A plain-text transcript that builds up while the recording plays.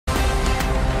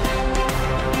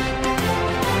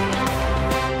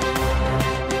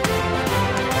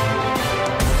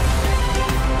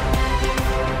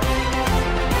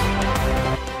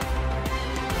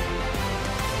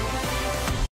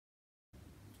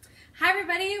Hi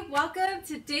everybody, welcome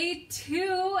to day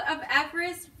 2 of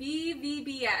Everest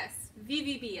VVBS.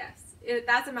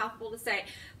 That's a mouthful to say.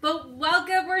 But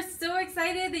welcome, we're so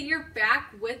excited that you're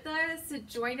back with us to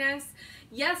join us.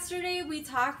 Yesterday we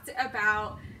talked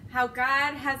about how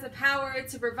God has the power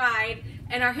to provide,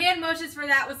 and our hand motions for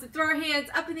that was to throw our hands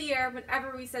up in the air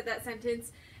whenever we said that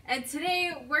sentence. And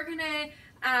today we're gonna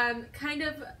kind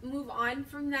of move on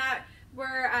from that,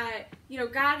 where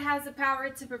God has the power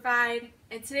to provide,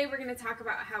 and today we're going to talk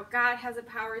about how God has the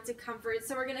power to comfort.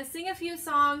 So we're going to sing a few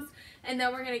songs and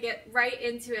then we're going to get right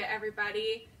into it,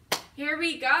 everybody. Here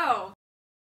we go.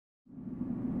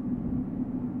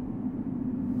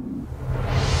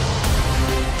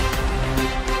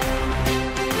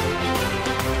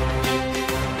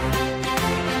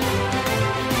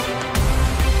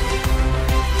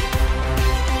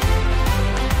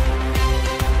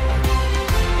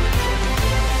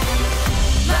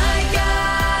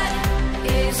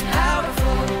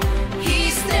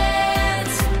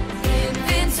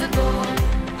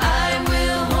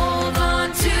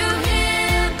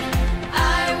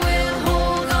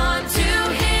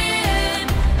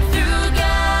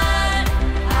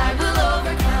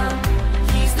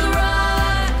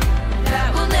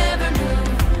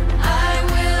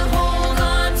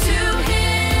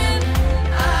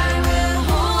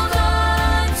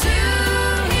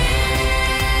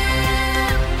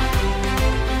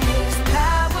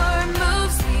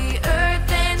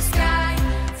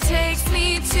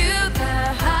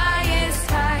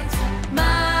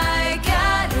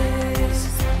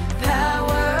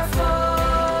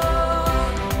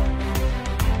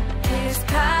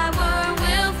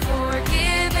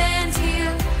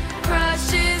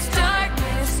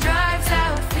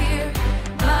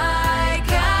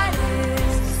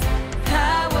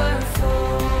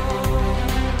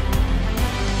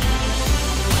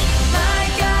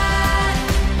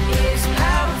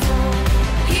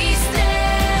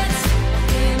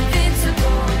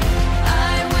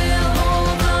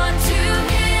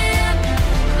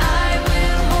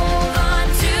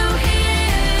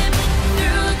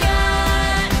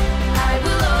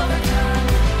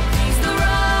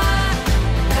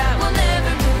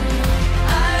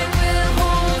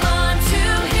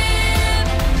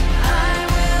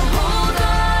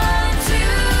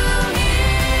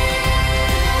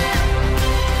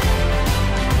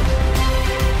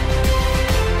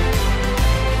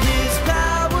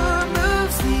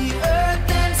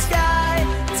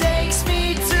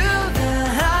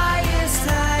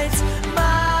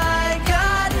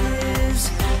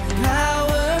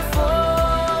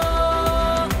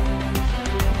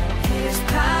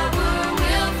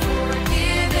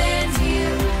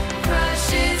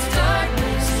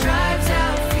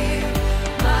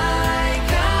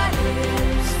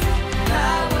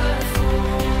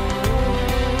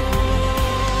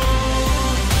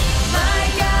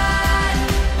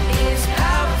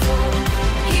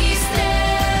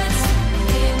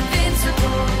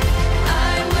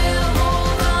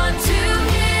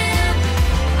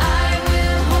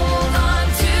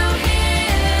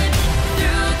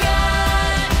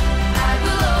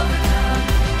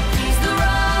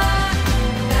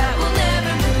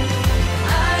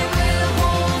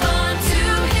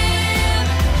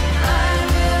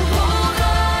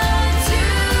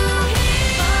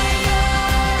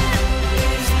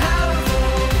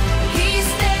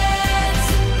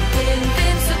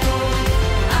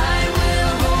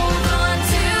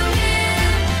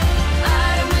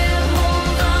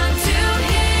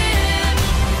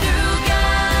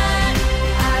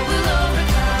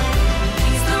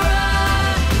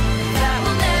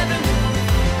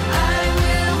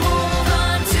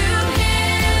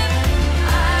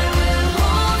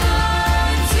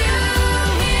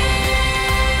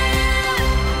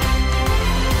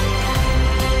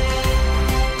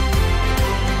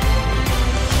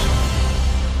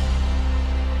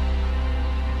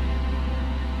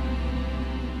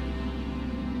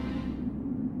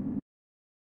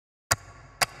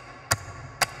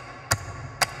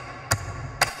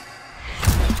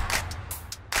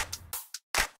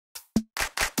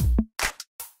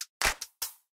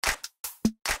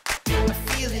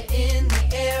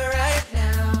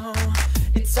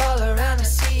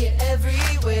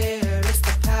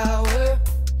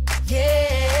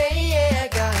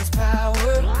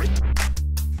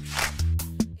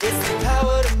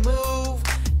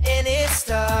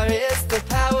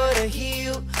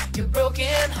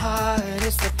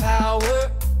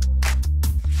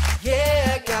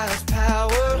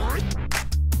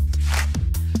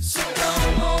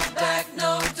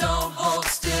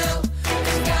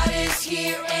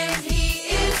 Here and he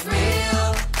is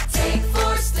real. Take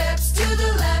 4 steps to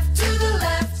the left, to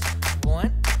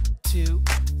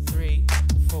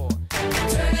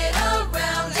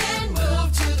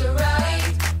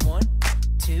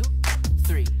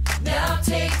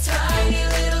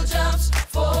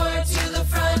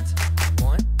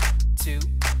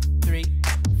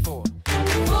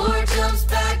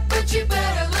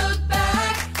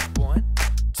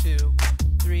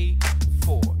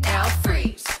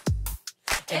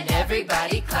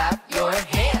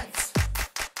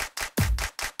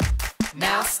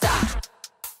Now stop.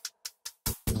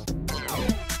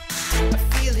 I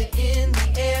feel it in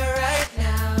the air right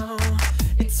now.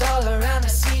 It's all around, I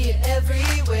see it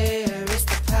everywhere. It's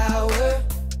the power.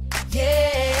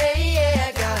 Yeah,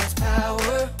 yeah, God's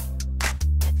power.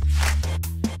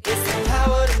 It's the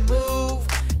power to move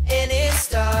any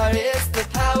star. It's the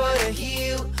power to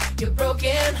heal your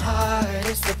broken heart.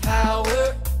 It's the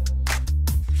power.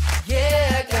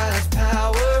 Yeah, God's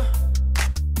power.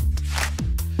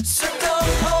 So don't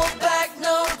hold back,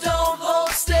 no, don't hold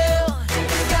still.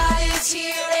 God is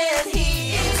here and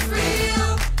He is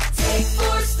real. Take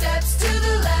 4 steps to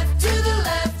the left, to the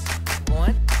left.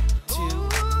 1, 2,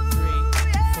 3,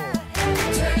 4.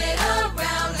 Turn it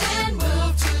around and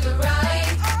move to the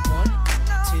right. 1,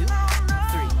 2,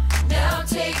 3. Now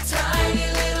take tiny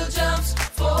little jumps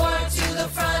forward to the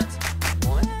front.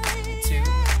 1, 2,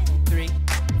 3,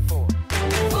 4.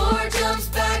 4 jumps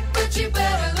back, but you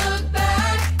better look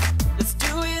back. Let's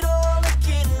do it all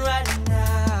again right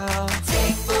now.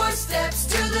 Take 4 steps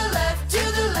to the left, to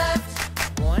the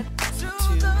left. 1, 2,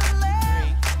 3,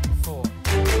 4.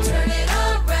 Turn it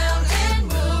around and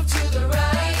move to the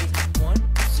right. 1, 2,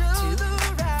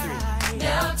 3.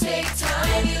 Now take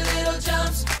tiny little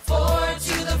jumps forward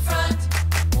to the front.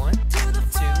 1, 2,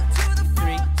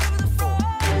 3, 4.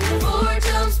 4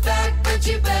 jumps back, but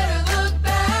you better look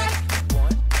back.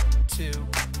 1, 2,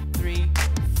 3,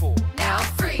 4. Now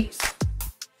freeze.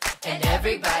 And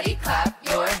everybody clap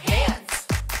your hands.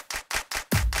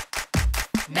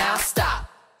 Now stop.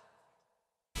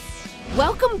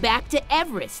 Welcome back to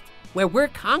Everest, where we're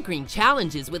conquering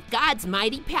challenges with God's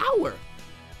mighty power.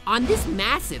 On this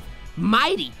massive,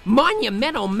 mighty,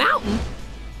 monumental mountain,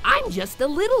 I'm just a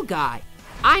little guy.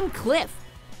 I'm Cliff,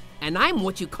 and I'm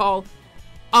what you call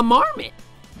a marmot.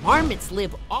 Marmots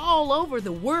live all over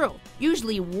the world,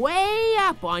 usually way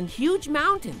up on huge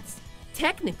mountains.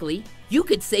 Technically, you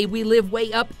could say we live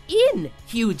way up in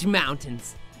huge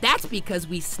mountains. That's because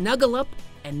we snuggle up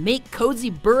and make cozy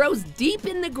burrows deep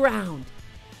in the ground.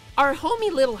 Our homey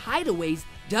little hideaways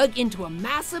dug into a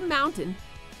massive mountain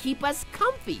keep us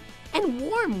comfy and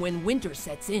warm when winter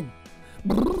sets in.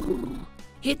 Brrr,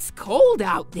 it's cold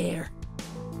out there.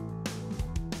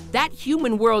 That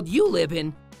human world you live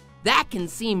in, that can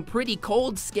seem pretty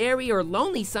cold, scary, or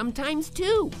lonely sometimes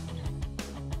too.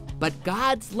 But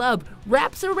God's love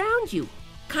wraps around you,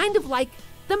 kind of like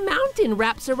the mountain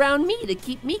wraps around me to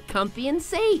keep me comfy and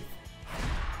safe.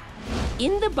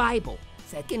 In the Bible,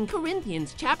 2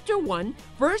 Corinthians chapter 1,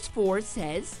 verse 4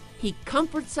 says, He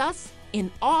comforts us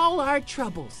in all our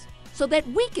troubles so that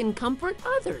we can comfort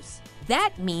others.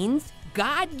 That means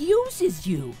God uses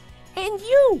you, and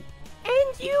you,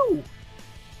 and you,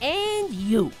 and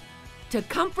you to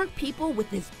comfort people with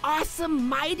His awesome,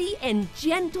 mighty, and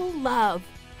gentle love.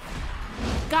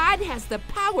 God has the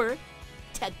power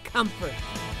to comfort.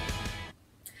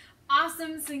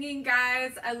 Awesome singing,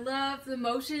 guys. I love the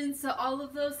emotions to all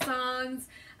of those songs.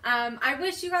 I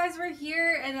wish you guys were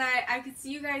here and I could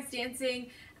see you guys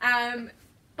dancing,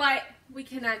 but we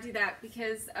cannot do that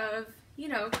because of, you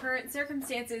know, current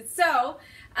circumstances. So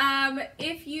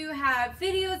if you have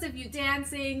videos of you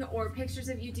dancing or pictures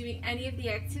of you doing any of the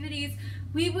activities,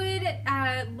 we would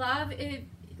love it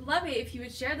if you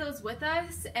would share those with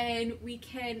us, and we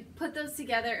can put those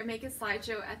together and make a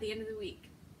slideshow at the end of the week.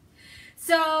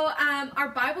 So our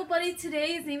Bible buddy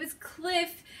today, his name is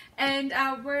Cliff, and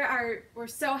we're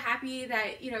so happy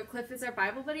that, you know, Cliff is our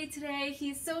Bible buddy today.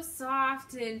 He's so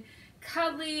soft and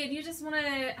cuddly, and you just want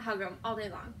to hug him all day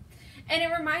long. And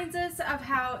it reminds us of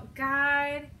how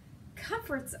God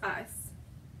comforts us.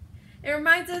 It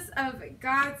reminds us of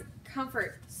God's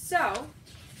comfort. So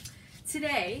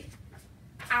today,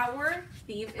 our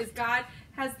theme is God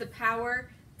has the power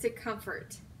to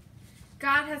comfort.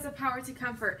 God has the power to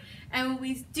comfort. And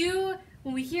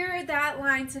when we hear that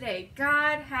line today,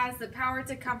 God has the power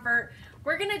to comfort,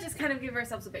 we're going to just kind of give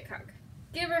ourselves a big hug.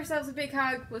 Give ourselves a big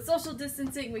hug. With social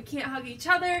distancing, we can't hug each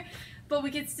other, but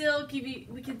we can still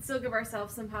give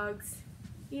ourselves some hugs.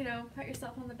 You know, pat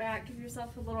yourself on the back, give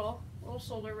yourself a little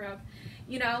shoulder rub.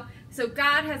 You know, so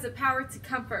God has the power to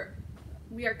comfort.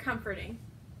 We are comforting.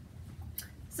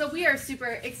 So we are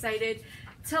super excited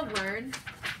to learn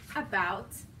about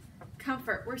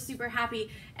comfort. We're super happy.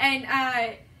 And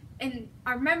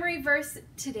our memory verse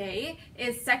today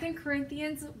is 2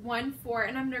 Corinthians 1:4,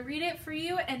 and I'm going to read it for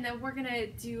you, and then we're going to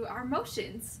do our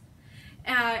motions.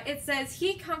 It says,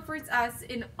 He comforts us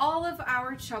in all of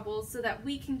our troubles so that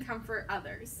we can comfort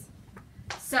others.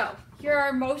 So, here are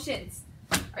our motions.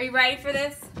 Are you ready for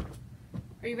this?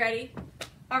 Are you ready?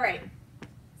 All right.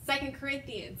 2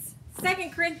 Corinthians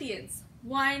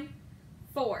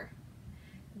 1:4.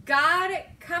 God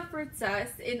comforts us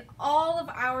in all of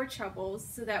our troubles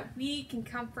so that we can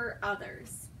comfort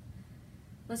others.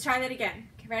 Let's try that again.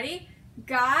 Okay, ready?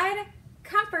 God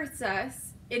comforts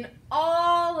us in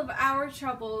all of our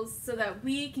troubles so that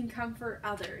we can comfort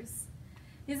others.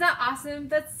 Isn't that awesome?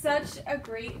 That's such a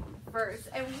great verse.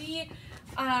 And we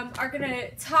are going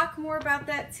to talk more about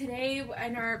that today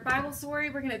in our Bible story.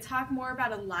 We're going to talk more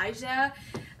about Elijah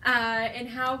and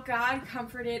how God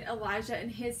comforted Elijah in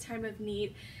his time of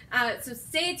need. So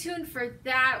stay tuned for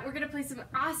that. We're going to play some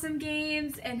awesome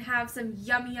games and have some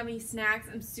yummy, yummy snacks.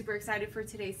 I'm super excited for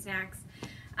today's snacks.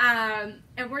 And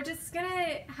we're just going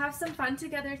to have some fun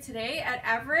together today at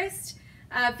Everest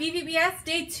VVBS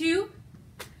Day 2.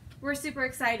 We're super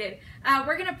excited.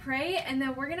 We're going to pray, and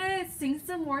then we're going to sing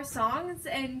some more songs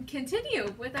and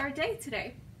continue with our day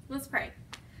today. Let's pray.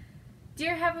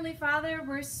 Dear Heavenly Father,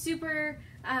 we're super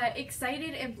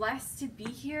excited and blessed to be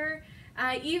here.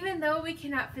 Even though we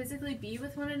cannot physically be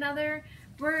with one another,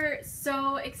 we're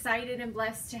so excited and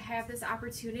blessed to have this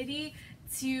opportunity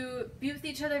to be with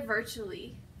each other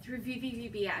virtually through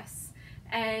VVBS.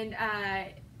 And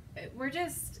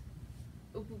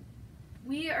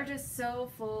we are just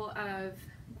so full of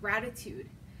gratitude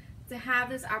to have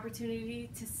this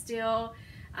opportunity to still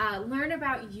learn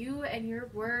about you and your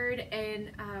word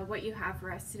and what you have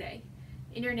for us today.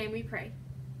 In your name we pray.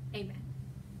 Amen.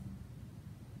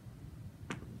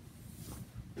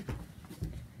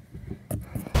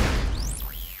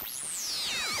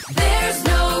 There's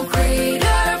no greater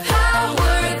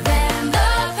power than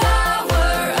the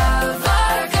power of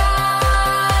our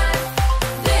God.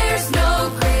 There's no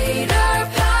greater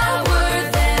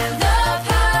power than the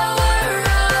power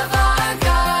of our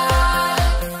God.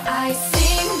 I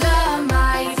sing the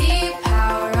mighty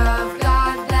power of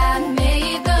God that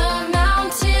made the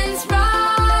mountains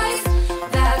rise,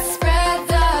 that spread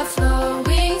the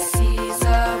flowing seas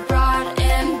abroad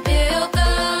and built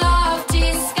the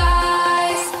lofty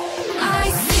skies.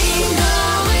 I sing the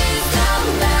wisdom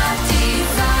that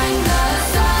designed the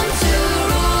sun to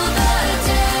rule the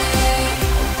day.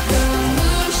 The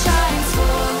moon shines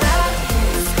full at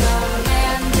His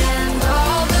command, and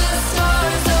all the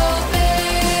stars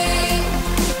obey.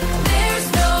 There's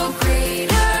no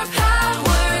greater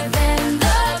power than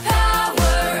the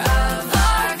power of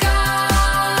our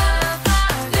God.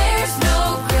 There's no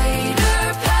greater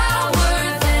power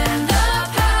than the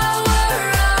power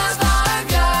of our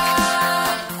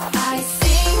God. I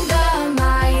sing the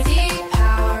mighty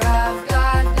power of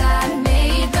God that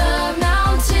made the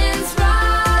mountains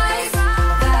rise,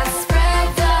 that spread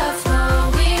the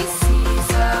flowing seas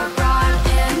abroad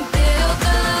and built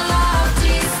the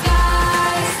lofty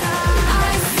skies. I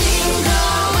sing the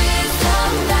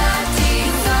wisdom that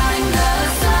designed the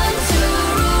sun to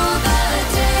rule the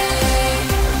day.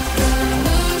 The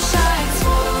moon shines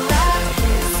full at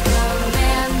His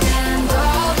command, and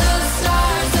all the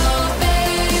stars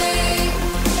obey.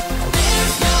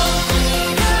 There's no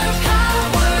greater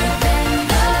power than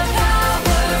the power of our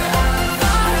God.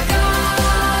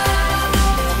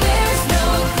 There's no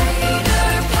greater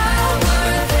power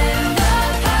than the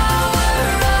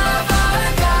power of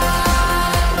our God.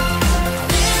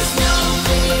 There's no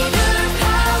greater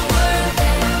power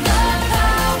than the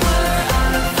power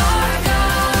of our God.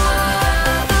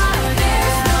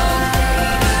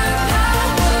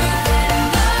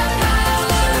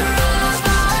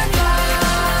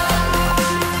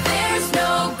 There's no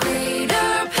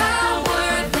greater power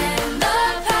than the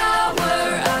power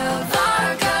of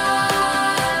our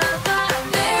God.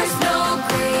 There's no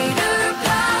greater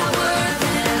power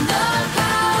than the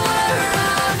power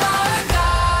of our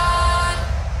God.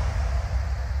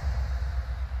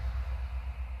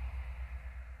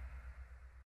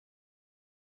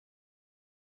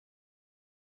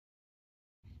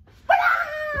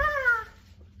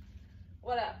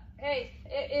 What up? Hey,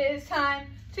 it is time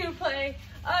to play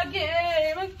a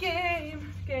game, a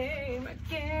game, game, a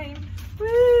game.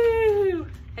 Woo!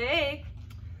 Hey,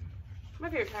 my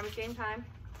favorite time is game time.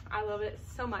 I love it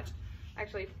so much.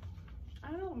 Actually,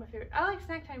 I don't know what my favorite. I like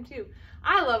snack time too.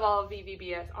 I love all of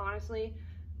VVBS. Honestly,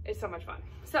 it's so much fun.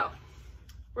 So,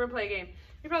 we're gonna play a game.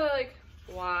 You're probably like,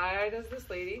 why does this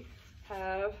lady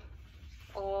have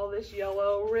all this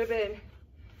yellow ribbon?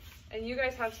 And you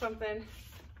guys have something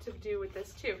to do with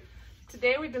this too.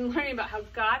 Today we've been learning about how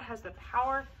God has the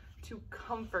power to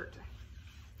comfort.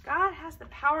 God has the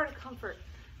power to comfort.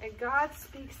 And God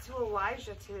speaks to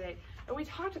Elijah today. And we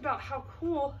talked about how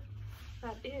cool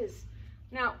that is.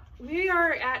 Now, we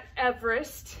are at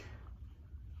Everest.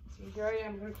 So here I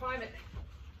am, I'm gonna climb it.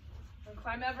 I'm gonna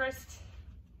climb Everest.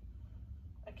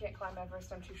 I can't climb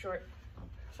Everest, I'm too short.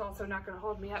 It's also not gonna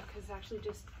hold me up because it's actually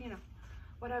just,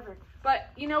 whatever. But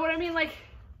you know what I mean? Like,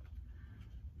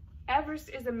 Everest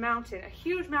is a mountain, a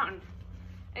huge mountain.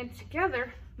 And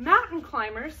together, mountain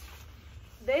climbers,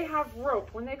 they have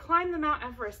rope. When they climb the Mount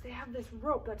Everest, they have this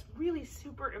rope that's really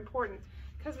super important,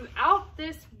 because without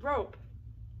this rope,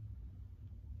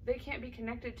 they can't be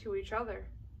connected to each other.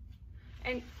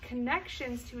 And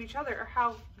connections to each other are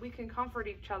how we can comfort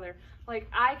each other. Like,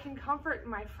 I can comfort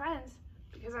my friends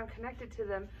because I'm connected to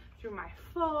them through my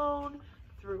phone,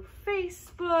 through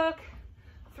Facebook,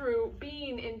 through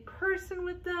being in person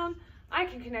with them. I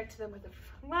can connect to them with a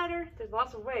letter. There's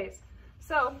lots of ways.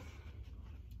 So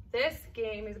this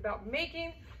game is about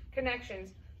making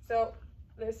connections. So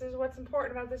this is what's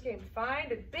important about this game.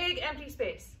 Find a big empty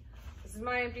space. This is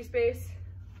my empty space.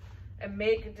 And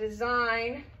make a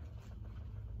design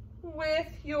with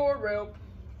your rope,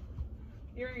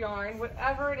 your yarn,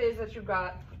 whatever it is that you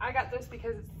got. I got this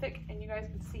because it's thick and you guys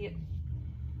can see it.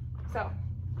 So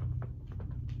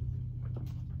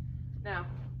now,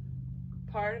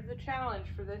 part of the challenge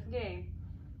for this game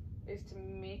is to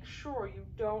make sure you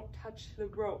don't touch the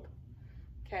rope,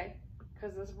 okay?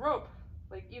 Because this rope,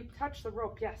 like, you touch the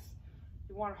rope, yes,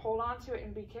 you want to hold on to it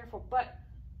and be careful, but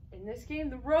in this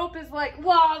game, the rope is like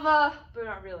lava, but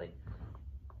not really.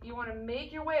 You want to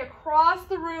make your way across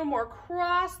the room or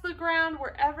across the ground,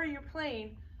 wherever you're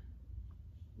playing,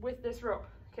 with this rope.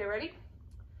 Okay, ready?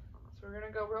 So we're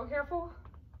gonna go real careful.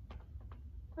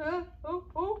 Don't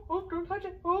touch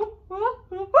it.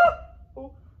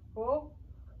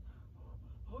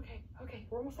 Okay,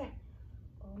 we're almost there.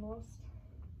 Almost.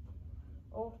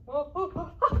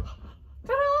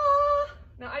 Ta-da!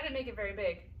 Now, I didn't make it very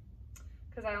big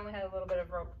because I only had a little bit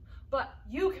of rope, but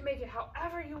you can make it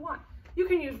however you want. You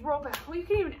can use rope, well, you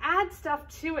can even add stuff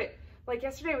to it. Like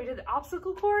yesterday we did the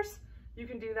obstacle course, you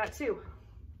can do that too.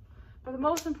 But the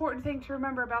most important thing to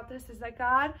remember about this is that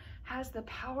God has the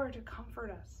power to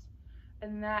comfort us.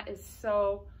 And that is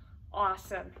so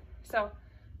awesome. So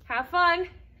have fun,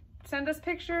 send us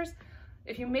pictures.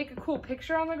 If you make a cool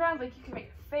picture on the ground, like you can make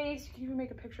a face, you can even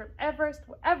make a picture of Everest,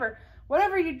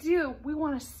 whatever you do, we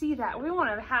want to see that. We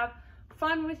want to have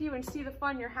fun with you and see the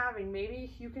fun you're having.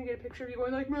 Maybe you can get a picture of you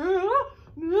going like,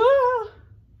 you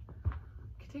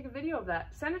can take a video of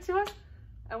that. Send it to us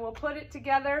and we'll put it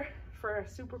together for a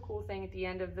super cool thing at the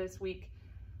end of this week.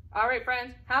 All right,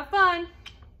 friends, have fun.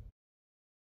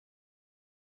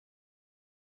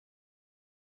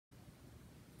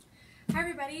 Hi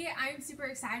everybody, I'm super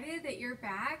excited that you're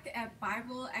back at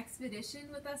Bible Expedition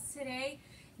with us today.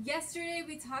 Yesterday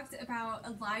we talked about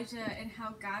Elijah and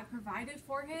how God provided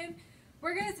for him.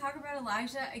 We're going to talk about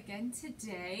Elijah again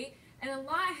today, and a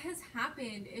lot has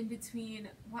happened in between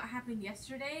what happened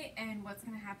yesterday and what's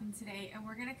going to happen today, and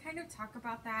we're going to kind of talk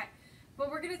about that, but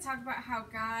we're going to talk about how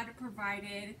God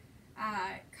provided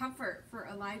comfort for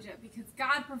Elijah, because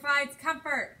God provides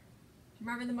comfort.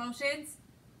 Remember the motions?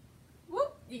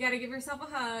 Whoop, you got to give yourself a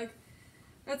hug.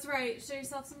 That's right, show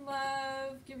yourself some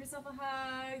love, give yourself a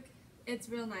hug. It's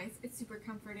real nice, it's super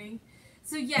comforting.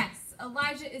 So yes,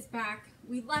 Elijah is back.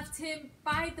 We left him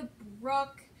by the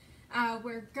brook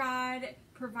where God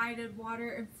provided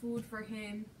water and food for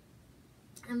him.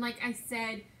 And like I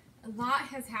said, a lot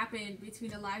has happened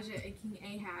between Elijah and King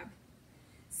Ahab.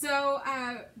 So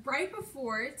right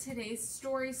before today's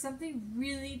story, something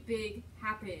really big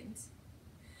happened.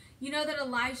 You know that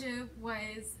Elijah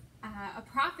was a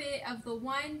prophet of the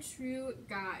one true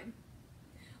God.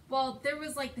 Well, there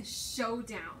was like the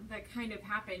showdown that kind of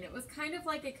happened. It was kind of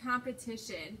like a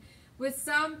competition with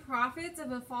some prophets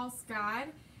of a false god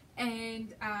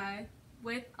and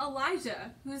with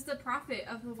Elijah, who's the prophet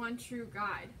of the one true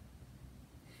God.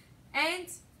 And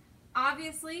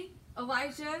obviously,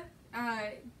 Elijah,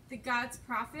 the God's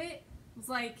prophet, was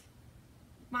like,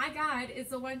 my God is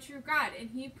the one true God, and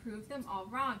he proved them all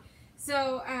wrong.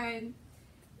 So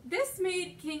this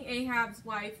made King Ahab's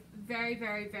wife very,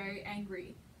 very, very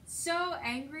angry. So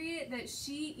angry that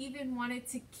she even wanted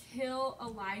to kill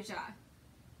Elijah.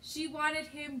 She wanted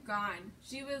him gone.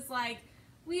 She was like,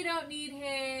 we don't need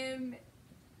him.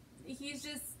 He's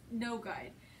just no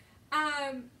good.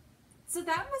 So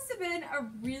that must have been a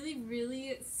really,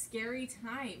 really scary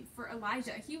time for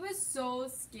Elijah. He was so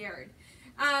scared.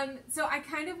 So I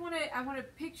kind of want to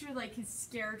picture like his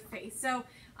scared face. So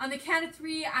on the count of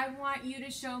 3, I want you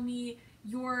to show me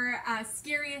your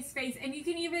scariest face, and you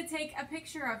can even take a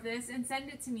picture of this and send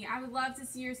it to me. I would love to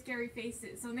see your scary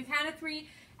faces. So on the count of 3,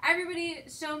 everybody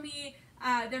show me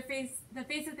their face, the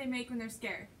face that they make when they're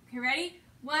scared. Okay, ready?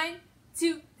 1,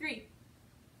 2, 3.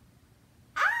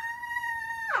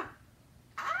 Ah!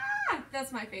 Ah!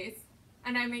 That's my face,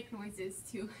 and I make noises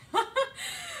too.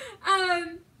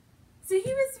 So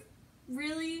he was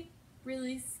really,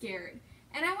 really scared.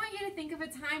 And I want you to think of a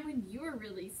time when you were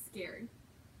really scared.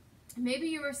 Maybe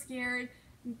you were scared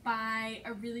by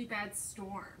a really bad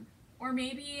storm. Or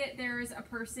maybe there's a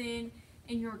person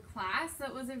in your class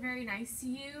that wasn't very nice to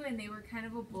you and they were kind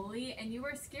of a bully and you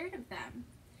were scared of them.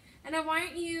 And I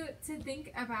want you to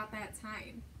think about that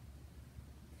time.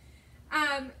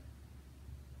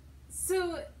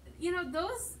 So, you know,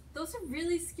 those are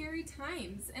really scary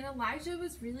times, and Elijah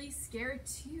was really scared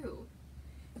too.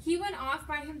 He went off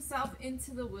by himself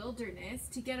into the wilderness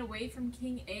to get away from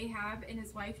King Ahab and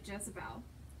his wife Jezebel.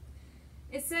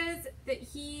 It says that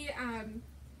he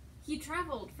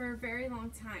traveled for a very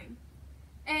long time,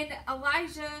 and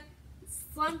Elijah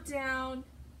slumped down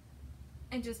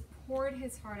and just poured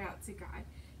his heart out to God.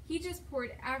 He just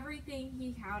poured everything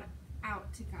he had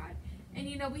out to God. And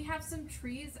you know, we have some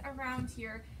trees around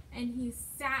here, and he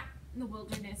sat in the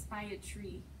wilderness by a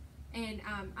tree. And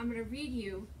I'm going to read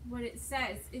you what it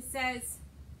says. It says,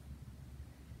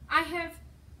 I've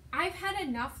had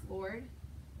enough, Lord.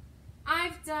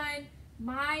 I've done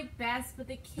my best, but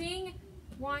the king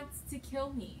wants to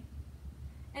kill me.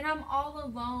 And I'm all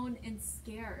alone and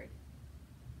scared.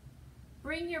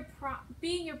 Being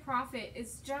your prophet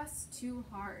is just too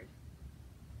hard.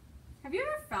 Have you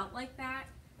ever felt like that?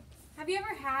 Have you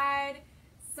ever had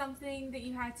something that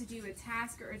you had to do, a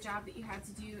task or a job that you had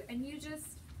to do, and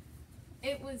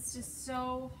it was just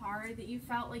so hard that you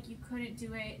felt like you couldn't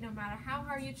do it? No matter how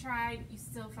hard you tried, you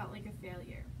still felt like a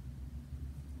failure.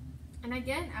 And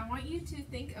again, I want you to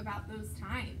think about those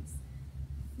times,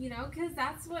 you know, because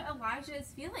that's what Elijah is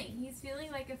feeling. He's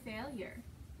feeling like a failure.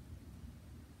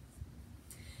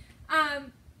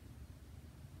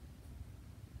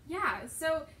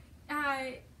 So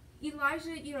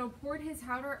Elijah, you know, poured his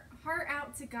heart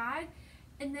out to God,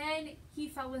 and then he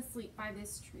fell asleep by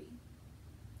this tree.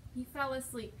 He fell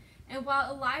asleep. And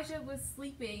while Elijah was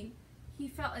sleeping, he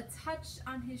felt a touch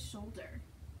on his shoulder.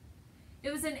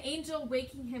 It was an angel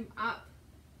waking him up.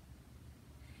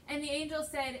 And the angel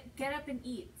said, "Get up and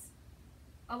eat."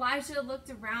 Elijah looked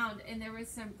around, and there was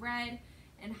some bread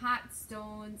and hot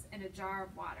stones and a jar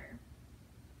of water.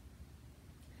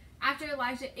 After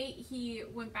Elijah ate, he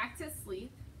went back to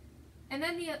sleep. And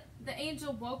then the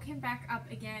angel woke him back up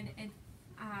again and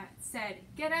said,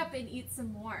 "Get up and eat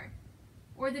some more,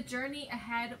 or the journey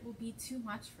ahead will be too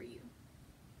much for you."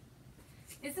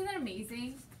 Isn't that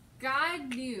amazing?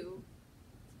 God knew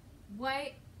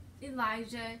what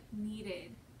Elijah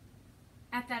needed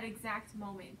at that exact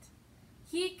moment.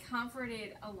 He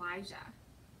comforted Elijah.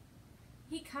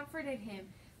 He comforted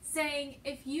him, saying,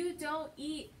 if you don't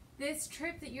eat this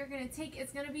trip that you're going to take,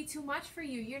 it's going to be too much for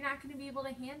you. You're not going to be able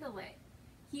to handle it.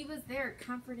 He was there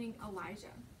comforting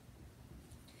Elijah.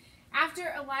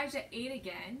 After Elijah ate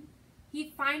again, he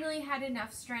finally had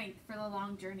enough strength for the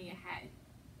long journey ahead.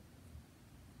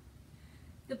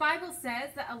 The Bible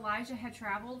says that Elijah had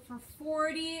traveled for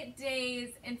 40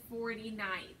 days and 40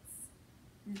 nights.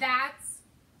 That's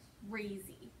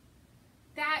crazy.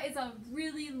 That is a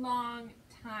really long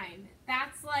time.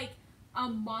 That's like a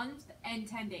month and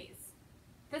 10 days.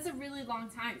 That's a really long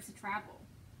time to travel.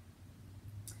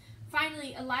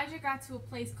 Finally, Elijah got to a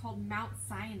place called Mount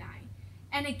Sinai.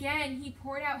 And again, he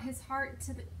poured out his heart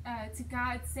to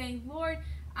God, saying, "Lord,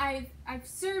 I've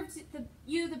served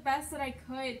you the best that I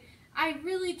could. I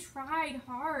really tried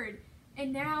hard,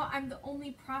 and now I'm the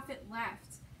only prophet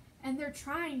left, and they're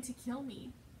trying to kill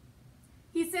me."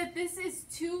 He said, "This is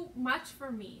too much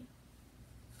for me."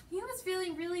 He was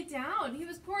feeling really down. He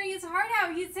was pouring his heart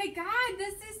out. He'd say, "God,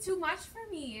 this is too much for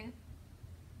me."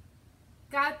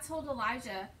 God told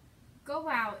Elijah, "Go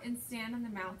out and stand on the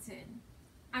mountain.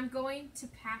 I'm going to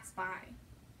pass by."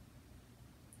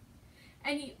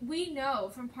 And we know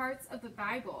from parts of the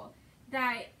Bible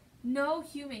that no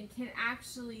human can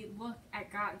actually look at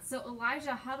God. So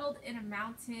Elijah huddled in a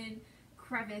mountain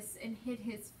crevice and hid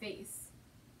his face.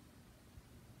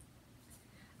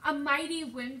 A mighty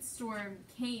windstorm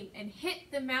came and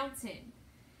hit the mountain.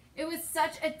 It was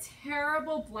such a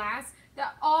terrible blast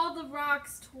that all the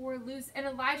rocks tore loose, and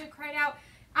Elijah cried out,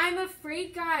 "I'm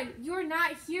afraid, God, you're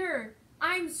not here.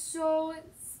 I'm so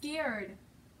scared.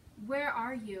 Where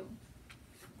are you?"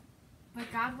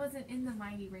 But God wasn't in the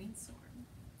mighty rainstorm,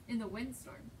 in the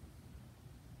windstorm.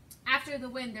 After the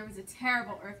wind, there was a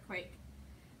terrible earthquake.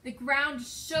 The ground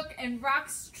shook and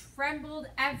rocks trembled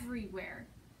everywhere.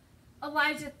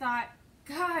 Elijah thought,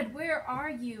 "God, where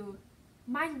are you?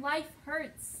 My life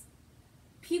hurts.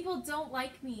 People don't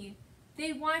like me.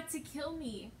 They want to kill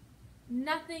me.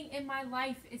 Nothing in my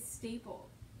life is stable."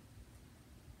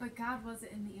 But God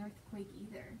wasn't in the earthquake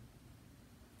either.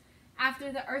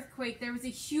 After the earthquake, there was a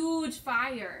huge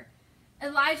fire.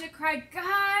 Elijah cried,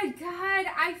 God, God,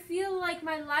 I feel like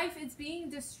my life is being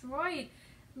destroyed.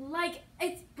 Like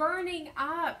it's burning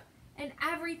up and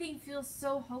everything feels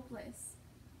so hopeless.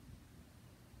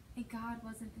 And God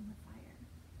wasn't in the fire.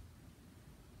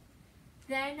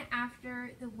 Then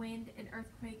after the wind and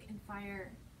earthquake and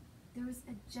fire, there was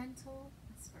a gentle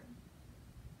whisper.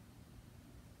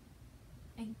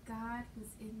 And God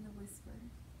was in the whisper.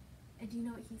 And do you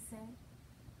know what he said?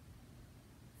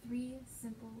 3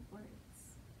 simple words.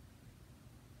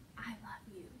 I love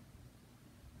you.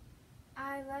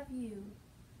 I love you.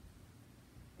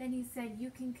 Then he said,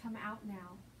 you can come out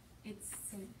now. It's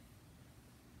safe.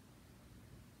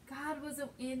 God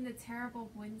wasn't in the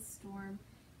terrible windstorm.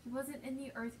 He wasn't in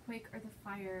the earthquake or the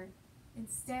fire.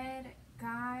 Instead,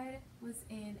 God was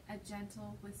in a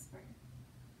gentle whisper.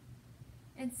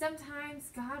 And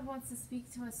sometimes God wants to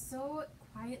speak to us so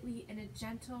quietly in a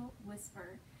gentle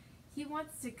whisper. He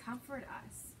wants to comfort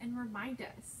us and remind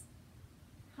us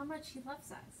how much he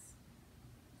loves us.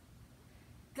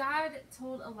 God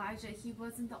told Elijah he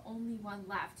wasn't the only one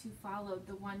left who followed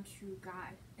the one true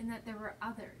God, and that there were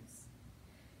others.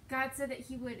 God said that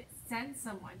he would send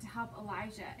someone to help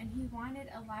Elijah, and he wanted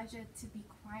Elijah to be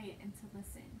quiet and to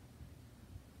listen.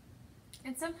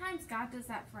 And sometimes God does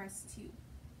that for us too.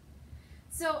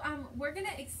 So we're going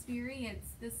to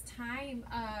experience this time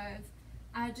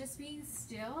of just being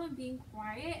still and being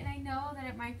quiet. And I know that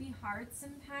it might be hard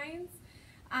sometimes,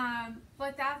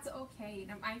 but that's okay.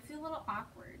 And it might feel a little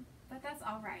awkward, but that's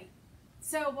all right.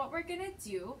 So what we're going to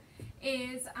do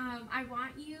is I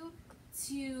want you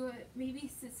to maybe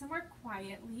sit somewhere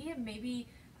quietly, and maybe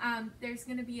there's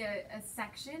going to be a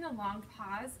section, a long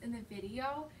pause in the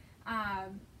video,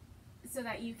 so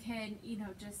that you can,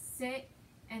 just sit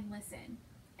and listen.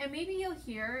 And maybe you'll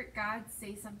hear God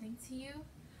say something to you,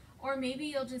 or maybe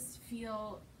you'll just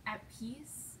feel at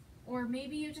peace, or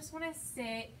maybe you just want to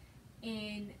sit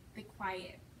in the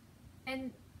quiet.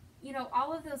 And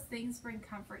all of those things bring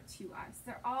comfort to us.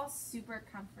 They're all super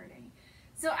comforting.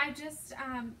 So I'm just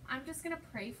gonna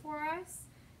pray for us,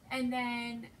 and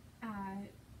then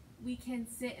we can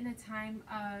sit in a time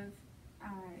of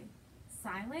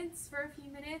silence for a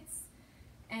few minutes.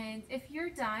 And if you're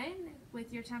done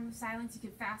with your time of silence, you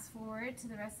can fast forward to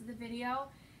the rest of the video.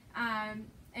 And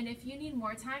if you need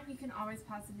more time, you can always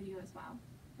pause the video as well.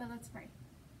 But let's pray.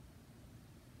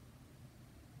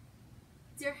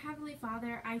 Dear Heavenly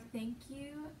Father, I thank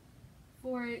you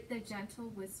for the gentle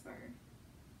whisper.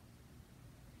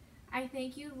 I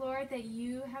thank you, Lord, that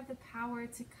you have the power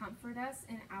to comfort us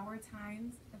in our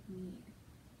times of need.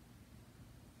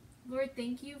 Lord,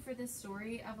 thank you for the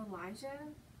story of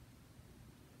Elijah.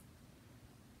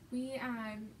 We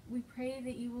pray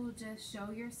that you will just show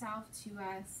yourself to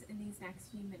us in these next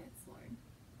few minutes, Lord.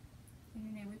 In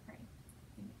your name we pray.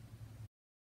 Amen.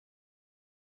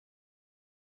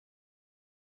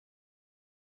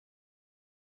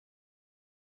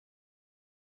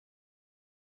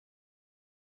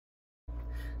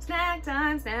 Snack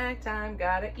time,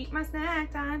 gotta eat my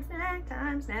snack time, snack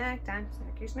time, snack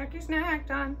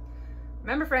time.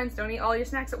 Remember, friends, don't eat all your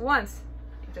snacks at once.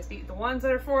 Just eat the ones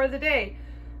that are for the day.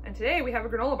 And today we have a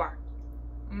granola bar.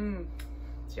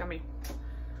 It's yummy.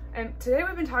 And today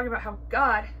we've been talking about how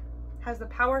God has the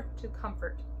power to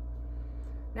comfort.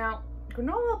 Now,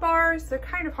 granola bars, they're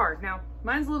kind of hard. Now,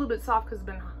 mine's a little bit soft because it's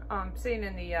been sitting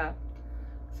in the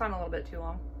sun a little bit too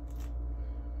long.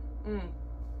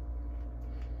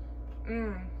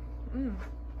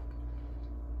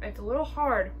 It's a little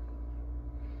hard,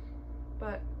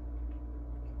 but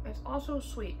it's also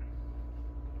sweet.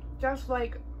 Just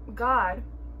like God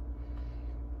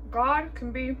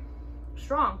can be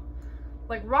strong.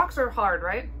 Like rocks are hard,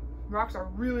 right? Rocks are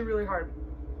really, really hard.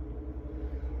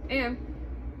 And,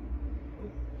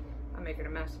 I'm making a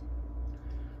mess.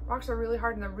 Rocks are really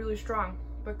hard and they're really strong.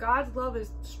 But God's love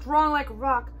is strong like a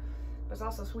rock, but it's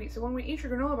also sweet. So when we eat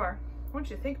your granola bar, I want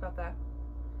you to think about that.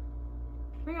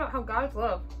 Think about how God's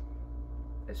love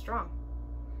is strong.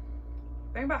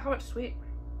 Think about how it's sweet.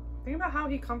 Think about how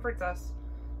he comforts us,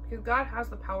 because God has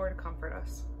the power to comfort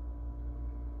us.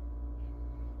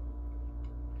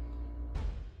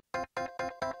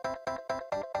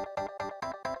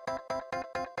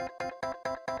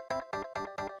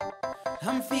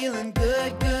 I'm feeling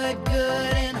good, good,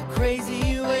 good in a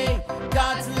crazy way.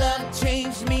 God's love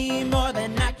changed me more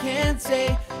than I can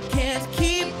say. Can't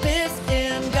keep this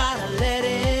in, gotta let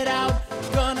it out.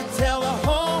 Gonna tell the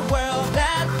whole world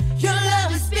that your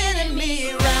love is spinning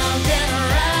me round and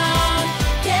around.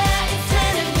 Yeah, it's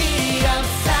turning me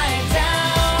upside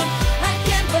down. I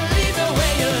can't believe the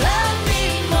way you love me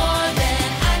more than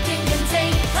I can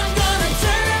contain. I'm gonna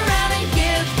turn around and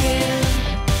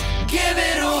give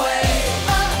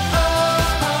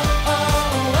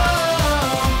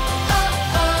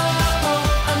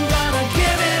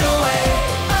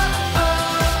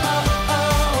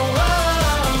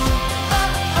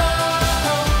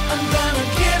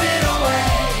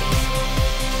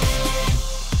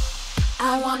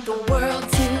want the world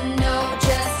to know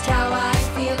just how I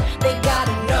feel. They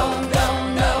gotta know,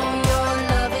 your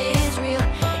love is real.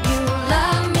 You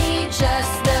love me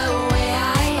just the way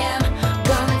I am.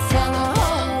 Gonna tell the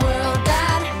whole world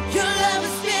that your love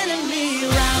is spinning me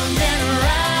round and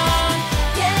round.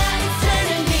 Yeah, it's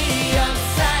turning me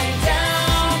upside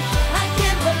down. I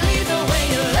can't believe the way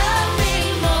you love me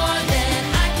more than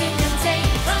I can contain.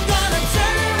 I'm gonna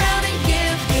turn around and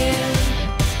give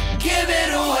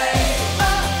it away.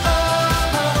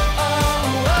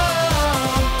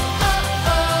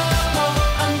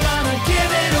 I'm gonna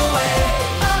give it away.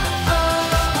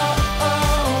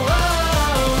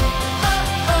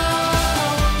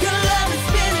 Your love is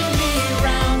spinning me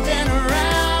round and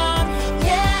around.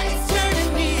 Yeah, it's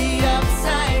turning me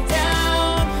upside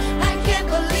down. I can't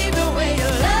believe the way you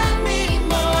love me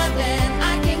more than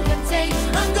I can contain.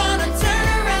 I'm gonna turn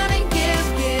around and give.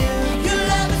 Your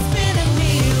love is spinning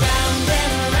me round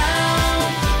and around.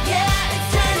 Yeah, it's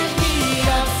turning me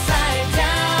upside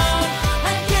down.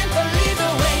 I can't believe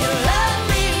the way you love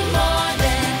me more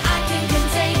than I can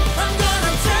contain. I'm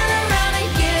gonna turn around and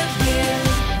give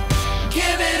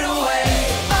it away.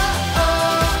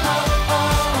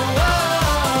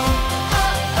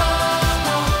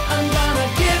 I'm gonna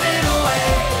give it away.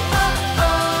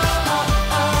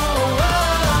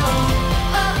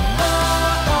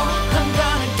 I'm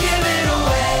gonna give it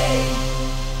away.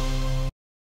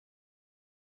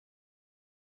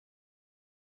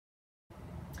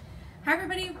 Hi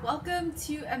everybody, welcome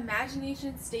to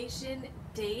Imagination Station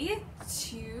Day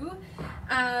 2.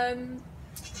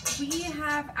 We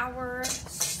have our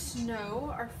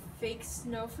snow, our fake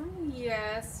snow from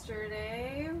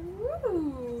yesterday.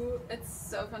 Woo! It's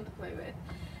so fun to play with.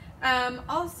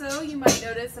 Also, you might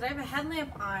notice that I have a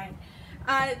headlamp on.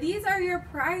 These are your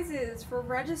prizes for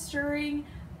registering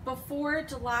before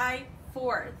July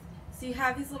 4th. So you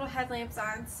have these little headlamps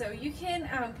on, so you can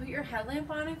put your headlamp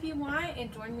on if you want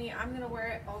and join me. I'm going to wear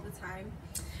it all the time.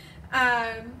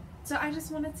 So I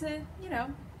just wanted to,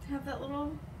 have that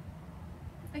little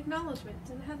acknowledgement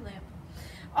to the headlamp.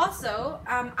 Also,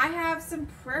 I have some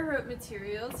prayer rope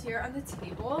materials here on the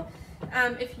table.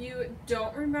 If you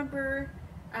don't remember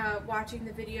watching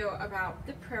the video about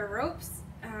the prayer ropes,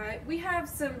 we have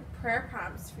some prayer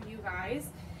prompts for you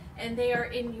guys. And they are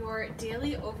in your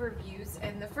daily overviews,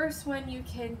 and the first one you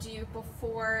can do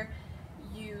before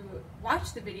you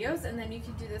watch the videos, and then you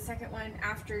can do the second one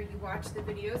after you watch the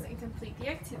videos and complete the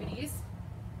activities.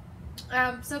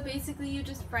 So basically you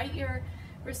just write your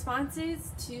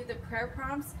responses to the prayer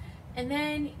prompts, and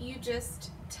then you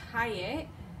just tie it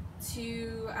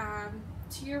to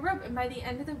your rope, and by the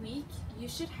end of the week you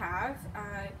should have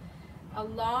a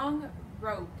long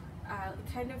rope,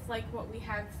 kind of like what we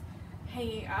have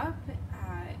hanging up,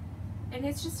 and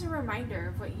it's just a reminder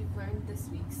of what you've learned this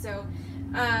week. So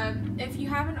if you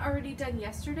haven't already done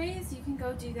yesterday's, you can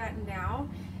go do that now.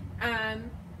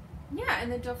 Yeah,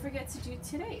 and then don't forget to do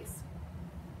today's.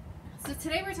 So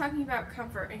today we're talking about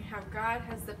comfort and how God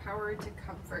has the power to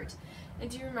comfort. And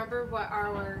do you remember what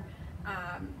our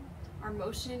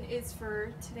motion is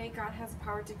for today? God has the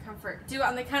power to comfort. Do it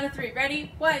on the count of 3.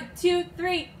 Ready? 1, 2,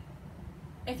 3.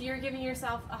 If you're giving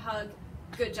yourself a hug,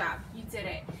 good job, you did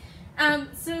it.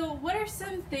 So what are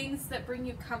some things that bring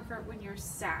you comfort when you're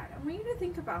sad? I want you to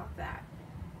think about that.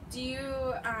 Do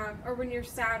you, or when you're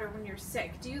sad or when you're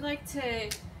sick, do you like to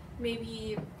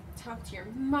maybe talk to your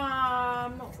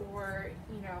mom, or,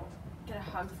 get a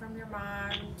hug from your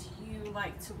mom? Do you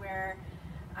like to wear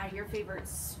your favorite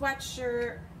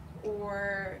sweatshirt,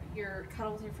 or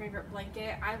cuddle with your favorite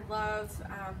blanket? I love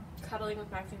cuddling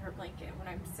with my favorite blanket when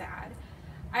I'm sad.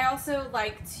 I also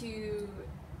like to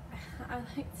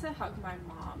hug my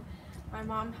mom. My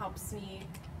mom helps me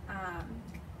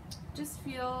just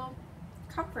feel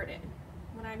comforted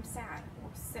when I'm sad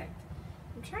or sick.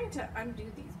 I'm trying to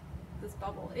undo this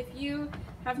bubble. If you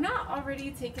have not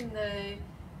already taken the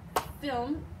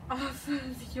film off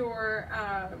of your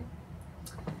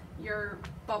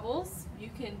bubbles, you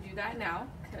can do that now,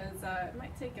 because it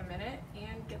might take a minute,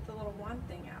 and get the little wand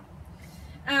thing out.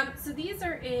 So these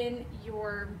are in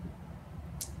your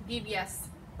VBS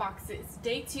boxes.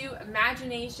 Day 2,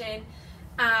 imagination.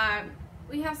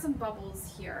 We have some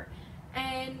bubbles here,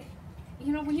 and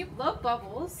when you blow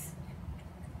bubbles,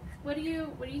 what do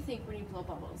you think when you blow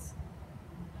bubbles?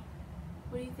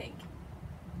 What do you think?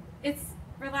 It's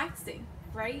relaxing,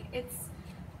 right? It's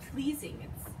pleasing.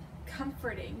 It's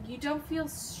comforting. You don't feel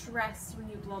stressed when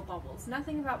you blow bubbles.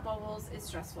 Nothing about bubbles is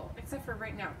stressful, except for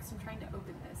right now, because I'm trying to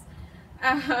open this.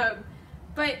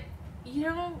 But you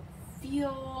don't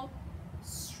feel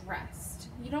stressed.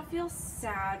 You don't feel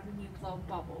sad when you blow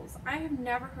bubbles. I have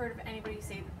never heard of anybody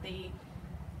say that they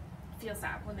feel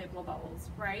sad when they blow bubbles,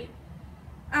 right?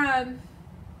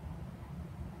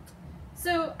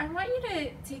 So I want you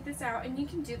to take this out, and you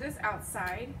can do this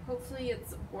outside. Hopefully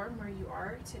it's warm where you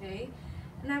are today.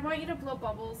 And I want you to blow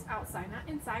bubbles outside, not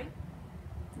inside.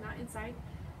 Not inside.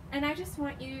 And I just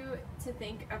want you to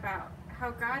think about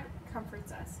how God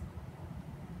comforts us.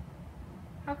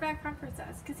 How God comforts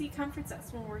us, because He comforts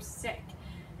us when we're sick,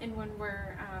 and when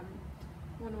we're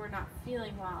not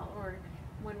feeling well, or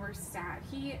when we're sad.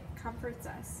 He comforts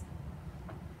us.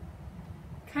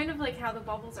 Kind of like how the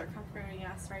bubbles are comforting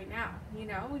us right now. You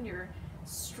know, when you're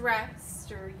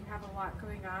stressed or you have a lot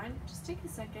going on, just take a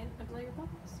second and blow your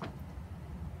bubbles.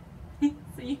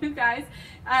 So you guys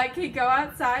can go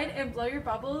outside and blow your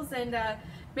bubbles, and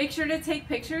make sure to take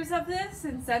pictures of this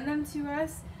and send them to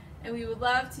us, and we would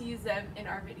love to use them in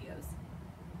our videos.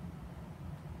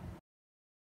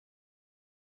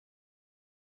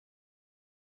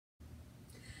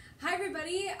 Hi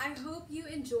everybody, I hope you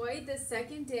enjoyed the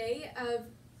second day of,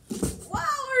 wow,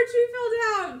 our tree fell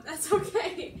down, that's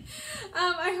okay.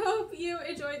 I hope you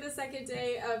enjoyed the second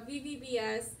day of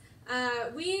VVBS.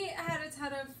 We had a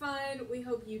ton of fun, we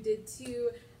hope you did too.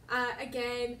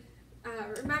 Again,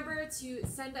 remember to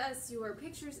send us your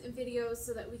pictures and videos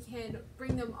so that we can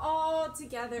bring them all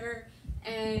together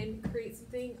and create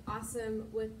something awesome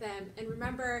with them. And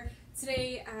remember,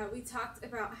 today we talked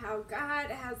about how God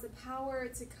has the power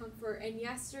to comfort, and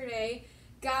yesterday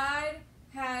God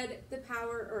had the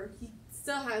power, or He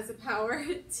still has the power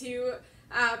to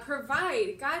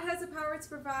provide. God has the power to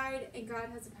provide, and God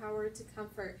has the power to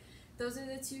comfort. Those are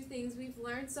the two things we've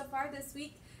learned so far this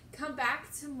week. Come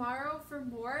back tomorrow for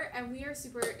more, and we are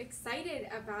super excited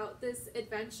about this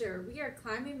adventure. We are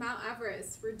climbing Mount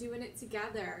Everest. We're doing it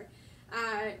together.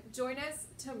 Join us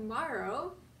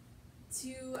tomorrow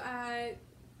to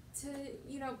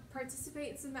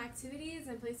participate in some activities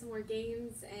and play some more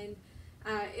games, and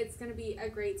it's going to be a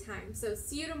great time. So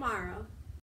see you tomorrow.